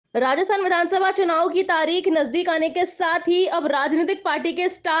राजस्थान विधानसभा चुनाव की तारीख नजदीक आने के साथ ही अब राजनीतिक पार्टी के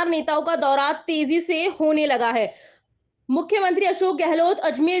स्टार नेताओं का दौरा तेजी से होने लगा है। मुख्यमंत्री अशोक गहलोत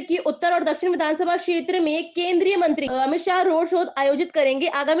अजमेर की उत्तर और दक्षिण विधानसभा क्षेत्र में केंद्रीय मंत्री अमित शाह रोड शो आयोजित करेंगे।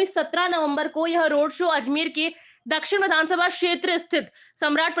 आगामी 17 नवंबर को यह रोड शो अजमेर के दक्षिण विधानसभा क्षेत्र स्थित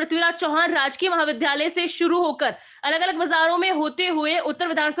सम्राट पृथ्वीराज चौहान राजकीय महाविद्यालय से शुरू होकर अलग अलग बाजारों में होते हुए उत्तर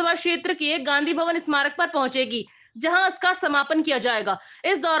विधानसभा क्षेत्र के गांधी भवन स्मारक पर पहुंचेगी, जहां इसका समापन किया जाएगा।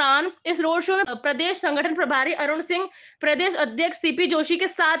 इस दौरान इस रोड शो में प्रदेश संगठन प्रभारी अरुण सिंह, प्रदेश अध्यक्ष सीपी जोशी के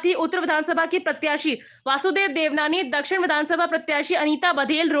साथ ही उत्तर विधानसभा की प्रत्याशी वासुदेव देवनानी, दक्षिण विधानसभा प्रत्याशी अनीता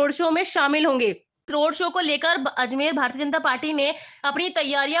बघेल रोड शो में शामिल होंगे। रोड शो को लेकर अजमेर भारतीय जनता पार्टी ने अपनी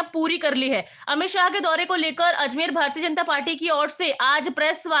तैयारियां पूरी कर ली है। अमित शाह के दौरे को लेकर अजमेर भारतीय जनता पार्टी की ओर से आज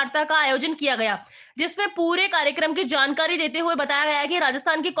प्रेस वार्ता का आयोजन किया गया, जिसमें पूरे कार्यक्रम की जानकारी देते हुए बताया गया कि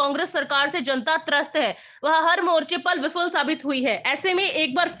राजस्थान की कांग्रेस सरकार से जनता त्रस्त है, वह हर मोर्चे पर विफल साबित हुई है। ऐसे में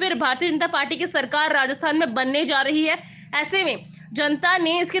एक बार फिर भारतीय जनता पार्टी की सरकार राजस्थान में बनने जा रही है। ऐसे में जनता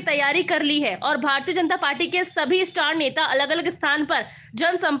ने इसकी तैयारी कर ली है और भारतीय जनता पार्टी के सभी स्टार नेता अलग अलग स्थान पर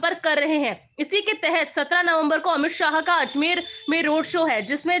जनसंपर्क कर रहे हैं। इसी के तहत 17 नवंबर को अमित शाह का अजमेर में रोड शो है,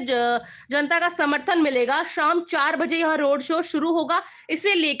 जिसमें जनता का समर्थन मिलेगा। शाम 4 बजे यह रोड शो शुरू होगा।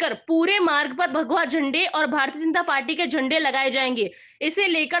 इसे लेकर पूरे मार्ग पर भगवा झंडे और भारतीय जनता पार्टी के झंडे लगाए जाएंगे। इसे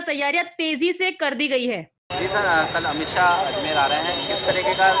लेकर तैयारियां तेजी से कर दी गई है। जी सर, कल अमित शाह अजमेर आ रहे हैं, किस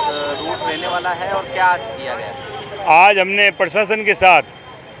तरीके का रूट रहने वाला है और क्या आज किया गया है? आज हमने प्रशासन के साथ,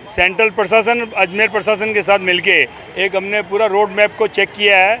 सेंट्रल प्रशासन, अजमेर प्रशासन के साथ मिलके एक हमने पूरा रोड मैप को चेक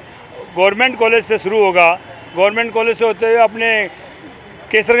किया है। गवर्नमेंट कॉलेज से शुरू होगा, गवर्नमेंट कॉलेज से होते हुए अपने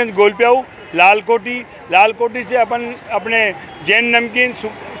केसरगंज गोलप्याऊ, लालकोटी से अपन अपने जैन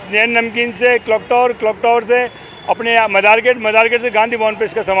नमकीन से क्लॉक टावर से अपने मदारगेट से गांधी भवन पे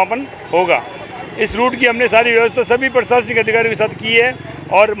इसका समापन होगा। इस रूट की हमने सारी व्यवस्था सभी प्रशासनिक अधिकारियों के साथ की है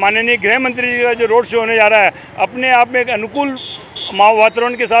और माननीय गृह मंत्री जी का जो रोड शो होने जा रहा है अपने आप में एक अनुकूल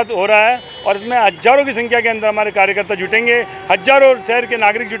वातावरण के साथ हो रहा है और इसमें हजारों की संख्या के अंदर हमारे कार्यकर्ता जुटेंगे, हजारों शहर के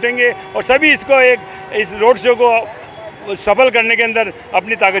नागरिक जुटेंगे और सभी इस रोड शो को सफल करने के अंदर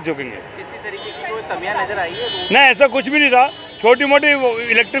अपनी ताकत झोंकेंगे। किसी तरीके की कोई कमियां नजर आई है? नहीं, ऐसा कुछ भी नहीं था। छोटी मोटी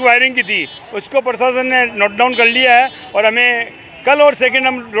इलेक्ट्रिक वायरिंग की थी, उसको प्रशासन ने नोट डाउन कर लिया है और हमें कल और सेकंड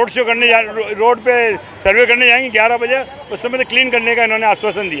हम रोड पे सर्वे करने जाएंगे 11 बजे। उस समय क्लीन करने का इन्होंने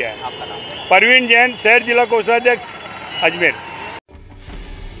आश्वासन दिया है। आपका नाम? परवीन जैन, शहर जिला कोषाध्यक्ष, अजमेर।